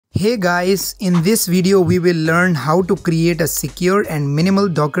Hey guys, in this video we will learn how to create a secure and minimal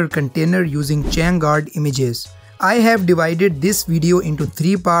Docker container using Chainguard images. I have divided this video into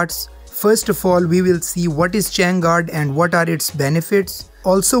 3 parts. First of all, we will see what is Chainguard and what are its benefits.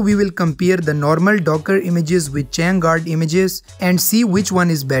 Also, we will compare the normal Docker images with Chainguard images and see which one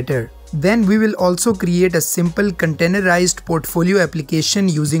is better. Then we will also create a simple containerized portfolio application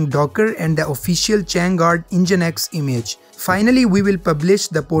using Docker and the official Chainguard Nginx image. Finally, we will publish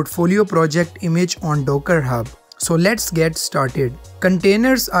the portfolio project image on Docker Hub. So let's get started.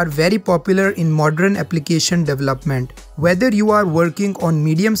 Containers are very popular in modern application development. Whether you are working on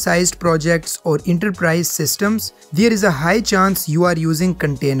medium-sized projects or enterprise systems, there is a high chance you are using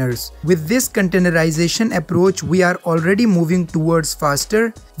containers. With this containerization approach, we are already moving towards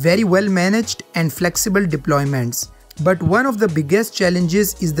faster, very well managed and flexible deployments. But one of the biggest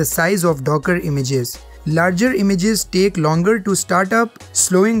challenges is the size of Docker images. Larger images take longer to start up,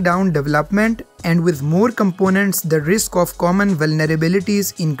 slowing down development, and with more components, the risk of common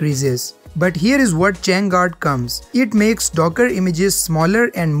vulnerabilities increases. But here is what Chainguard comes. It makes Docker images smaller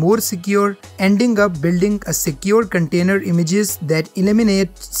and more secure, ending up building a secure container images that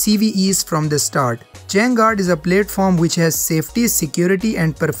eliminate CVEs from the start. Chainguard is a platform which has safety, security,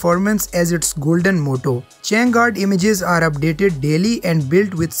 and performance as its golden motto. Chainguard images are updated daily and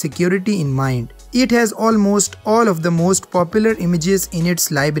built with security in mind. It has almost all of the most popular images in its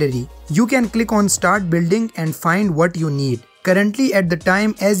library. You can click on Start Building and find what you need. Currently at the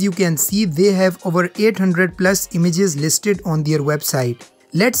time, as you can see, they have over 800 plus images listed on their website.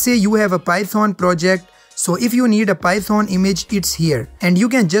 Let's say you have a Python project, so if you need a Python image, it's here and you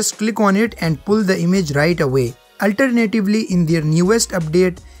can just click on it and pull the image right away. Alternatively, in their newest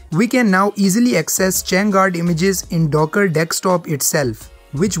update, we can now easily access Chainguard images in Docker desktop itself,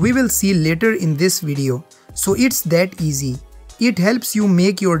 which we will see later in this video. So it's that easy. It helps you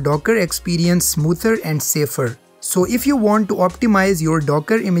make your Docker experience smoother and safer. So if you want to optimize your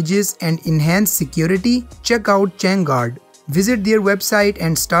Docker images and enhance security, check out Chainguard. Visit their website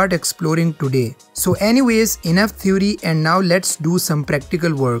and start exploring today. So anyways, enough theory and now let's do some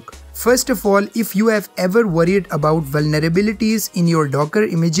practical work. First of all, if you have ever worried about vulnerabilities in your Docker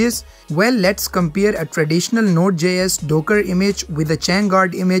images, well, let's compare a traditional Node.js Docker image with a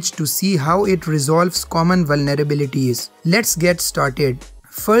Chainguard image to see how it resolves common vulnerabilities. Let's get started.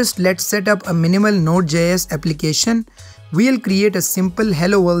 First, let's set up a minimal Node.js application. We'll create a simple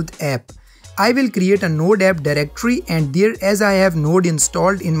Hello World app. I will create a Node app directory and there, as I have Node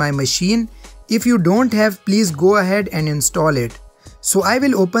installed in my machine. If you don't have, please go ahead and install it. So I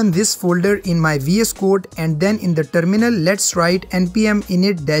will open this folder in my VS Code and then in the terminal let's write npm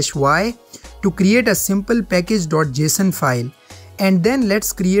init-y to create a simple package.json file. And then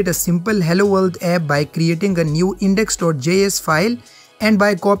let's create a simple Hello World app by creating a new index.js file, and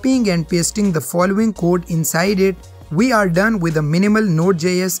by copying and pasting the following code inside it, we are done with a minimal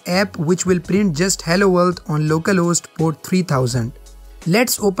Node.js app which will print just Hello World on localhost port 3000.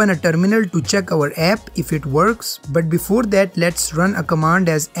 Let's open a terminal to check our app if it works, but before that let's run a command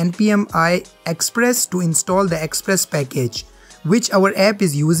as npm i express to install the express package which our app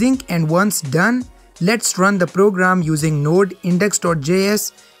is using, and once done, let's run the program using node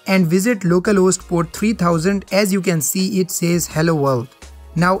index.js and visit localhost port 3000. As you can see, it says Hello World.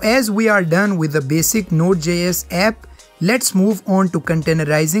 Now as we are done with the basic Node.js app, let's move on to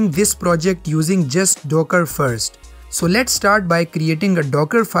containerizing this project using just Docker first. So let's start by creating a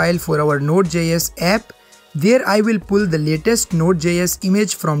Docker file for our Node.js app. There I will pull the latest Node.js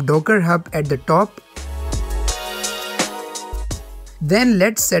image from Docker Hub at the top. Then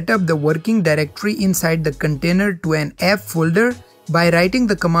let's set up the working directory inside the container to an app folder by writing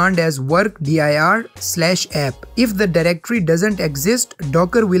the command as work dir/app. If the directory doesn't exist,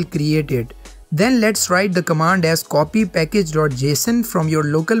 Docker will create it. Then let's write the command as copy package.json from your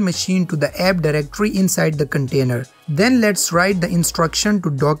local machine to the app directory inside the container. Then let's write the instruction to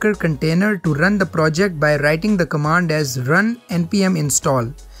Docker container to run the project by writing the command as run npm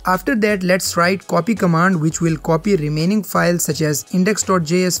install. After that, let's write copy command which will copy remaining files such as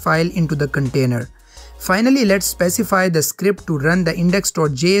index.js file into the container. Finally, let's specify the script to run the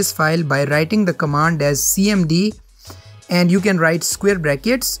index.js file by writing the command as cmd, and you can write square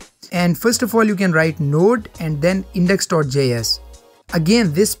brackets, and first of all you can write node and then index.js.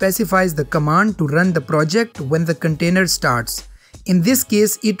 Again, this specifies the command to run the project when the container starts. In this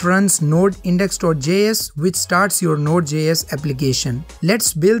case, it runs node index.js which starts your Node.js application.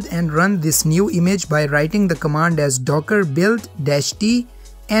 Let's build and run this new image by writing the command as docker build-t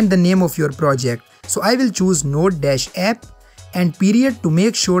and the name of your project. So I will choose node-app and period to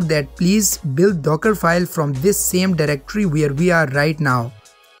make sure that please build Docker file from this same directory where we are right now.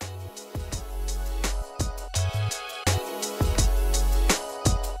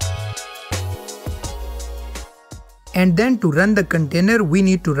 And then to run the container, we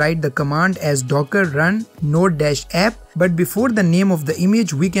need to write the command as docker run node-app, but before the name of the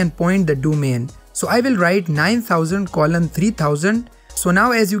image, we can point the domain. So I will write 9000:3000. So now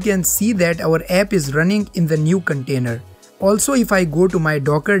as you can see that our app is running in the new container. Also, if I go to my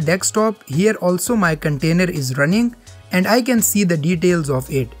Docker desktop, here also my container is running and I can see the details of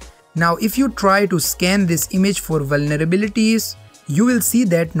it. Now if you try to scan this image for vulnerabilities, you will see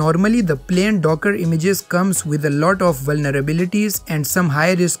that normally the plain Docker images comes with a lot of vulnerabilities and some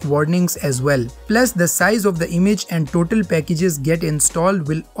high risk warnings as well. Plus the size of the image and total packages get installed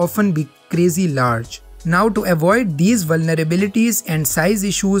will often be crazy large. Now to avoid these vulnerabilities and size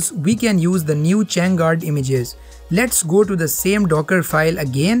issues, we can use the new Chainguard images. Let's go to the same Docker file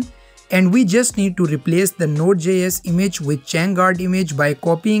again, and we just need to replace the Node.js image with Chainguard image by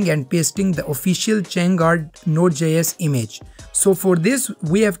copying and pasting the official Chainguard Node.js image. So for this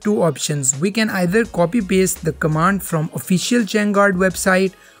we have two options. We can either copy paste the command from official Chainguard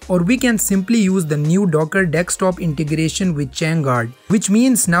website, or we can simply use the new Docker desktop integration with Chainguard, which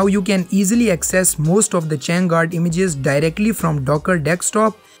means now you can easily access most of the Chainguard images directly from Docker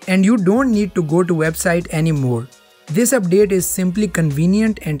desktop and you don't need to go to website anymore. This update is simply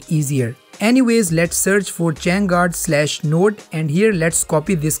convenient and easier. Anyways, let's search for Chainguard/node and here let's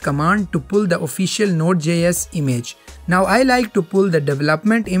copy this command to pull the official Node.js image. Now I like to pull the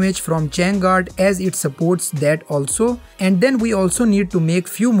development image from Chainguard as it supports that also, and then we also need to make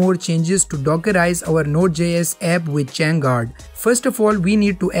few more changes to dockerize our Node.js app with Chainguard. First of all, we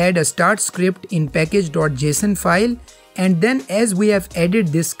need to add a start script in package.json file, and then as we have added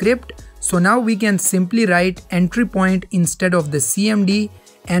this script, so now we can simply write entry point instead of the CMD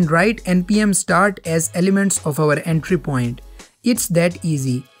and write npm start as elements of our entry point. It's that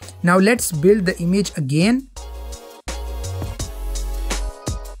easy. Now let's build the image again.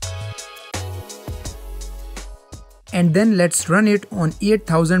 And then let's run it on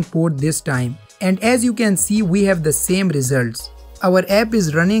 8000 port this time. And as you can see, we have the same results. Our app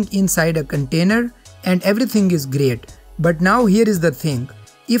is running inside a container and everything is great. But now here is the thing.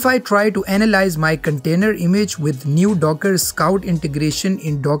 If I try to analyze my container image with new Docker Scout integration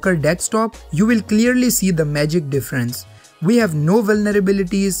in Docker desktop, you will clearly see the magic difference. We have no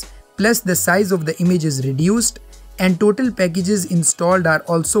vulnerabilities, plus the size of the image is reduced, and total packages installed are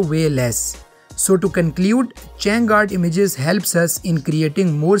also way less. So to conclude, Chainguard images helps us in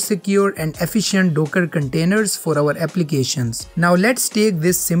creating more secure and efficient Docker containers for our applications. Now let's take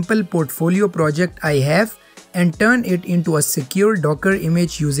this simple portfolio project I have and turn it into a secure Docker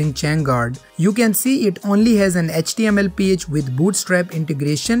image using Chainguard. You can see it only has an HTML page with Bootstrap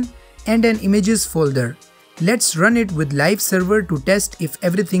integration and an images folder. Let's run it with live server to test if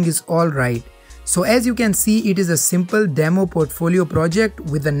everything is alright. So as you can see, it is a simple demo portfolio project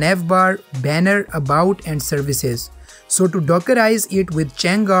with a navbar, banner, about and services. So to dockerize it with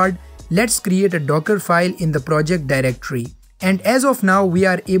Chainguard, let's create a Docker file in the project directory. And as of now, we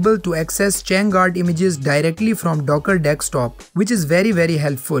are able to access Chainguard images directly from Docker desktop, which is very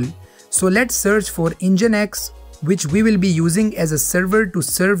helpful. So let's search for Nginx, which we will be using as a server to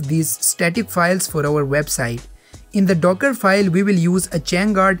serve these static files for our website. In the Docker file, we will use a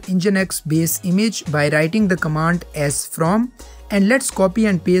Chainguard Nginx base image by writing the command as from, and let's copy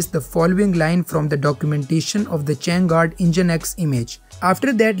and paste the following line from the documentation of the Chainguard Nginx image.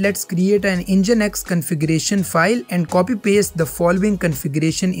 After that, let's create an Nginx configuration file and copy paste the following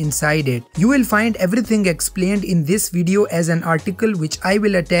configuration inside it. You will find everything explained in this video as an article, which I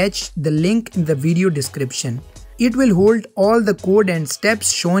will attach the link in the video description. It will hold all the code and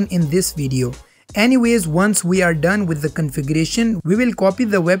steps shown in this video. Anyways, once we are done with the configuration, we will copy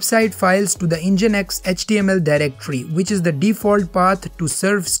the website files to the Nginx HTML directory, which is the default path to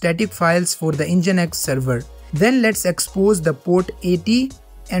serve static files for the Nginx server. Then let's expose the port 80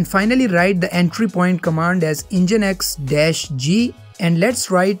 and finally write the entry point command as nginx-g and let's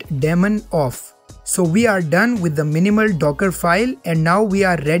write daemon off. So we are done with the minimal Docker file and now we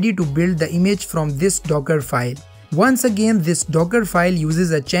are ready to build the image from this Docker file. Once again, this Docker file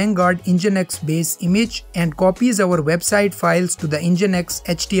uses a Chainguard Nginx base image and copies our website files to the Nginx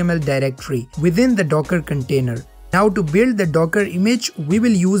HTML directory within the Docker container. Now to build the Docker image, we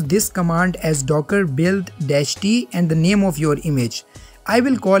will use this command as docker build-t and the name of your image. I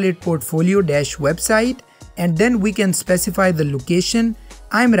will call it portfolio-website and then we can specify the location.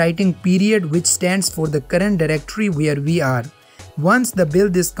 I am writing period, which stands for the current directory where we are. Once the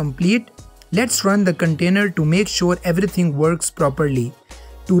build is complete, let's run the container to make sure everything works properly.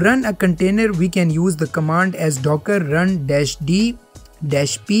 To run a container, we can use the command as docker run-d-p,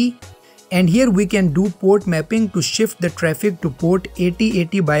 and here we can do port mapping to shift the traffic to port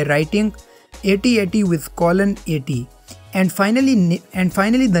 8080 by writing 8080 with colon 80. And finally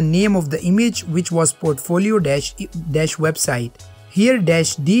the name of the image, which was portfolio-website. Here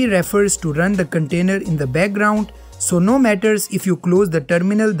 -d refers to run the container in the background, so no matters if you close the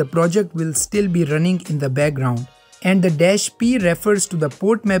terminal, the project will still be running in the background. And the -p refers to the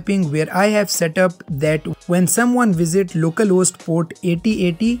port mapping, where I have set up that when someone visits localhost port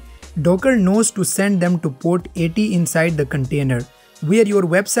 8080, Docker knows to send them to port 80 inside the container where your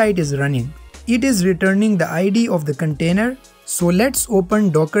website is running. It is returning the ID of the container. So let's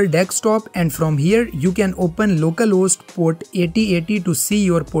open Docker Desktop, and from here you can open localhost port 8080 to see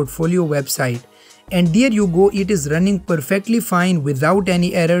your portfolio website. And there you go, it is running perfectly fine without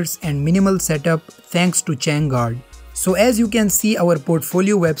any errors and minimal setup thanks to Chainguard. So as you can see, our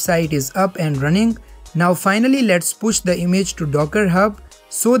portfolio website is up and running. Now finally let's push the image to Docker Hub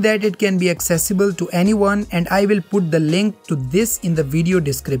so that it can be accessible to anyone, and I will put the link to this in the video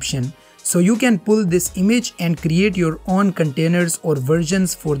description. So you can pull this image and create your own containers or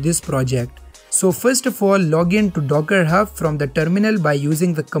versions for this project. So first of all, log in to Docker Hub from the terminal by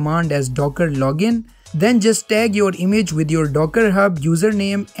using the command as docker login. Then just tag your image with your Docker Hub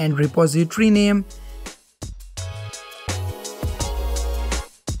username and repository name.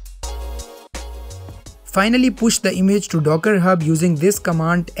 Finally, push the image to Docker Hub using this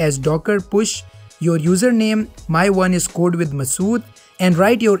command as docker push your username. My one is CodeWithMasood, and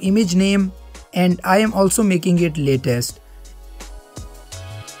write your image name, and I am also making it latest.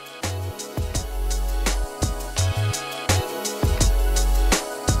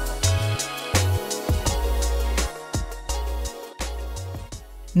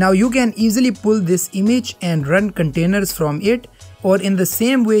 Now you can easily pull this image and run containers from it, or in the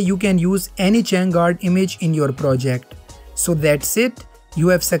same way you can use any Chainguard image in your project. So that's it. You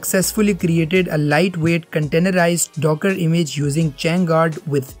have successfully created a lightweight containerized Docker image using Chainguard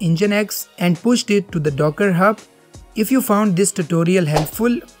with Nginx and pushed it to the Docker Hub. If you found this tutorial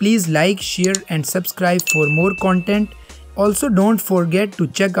helpful, please like, share and subscribe for more content. Also don't forget to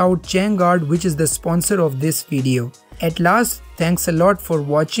check out Chainguard, which is the sponsor of this video. At last, thanks a lot for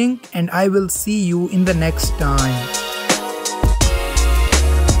watching, and I will see you in the next time.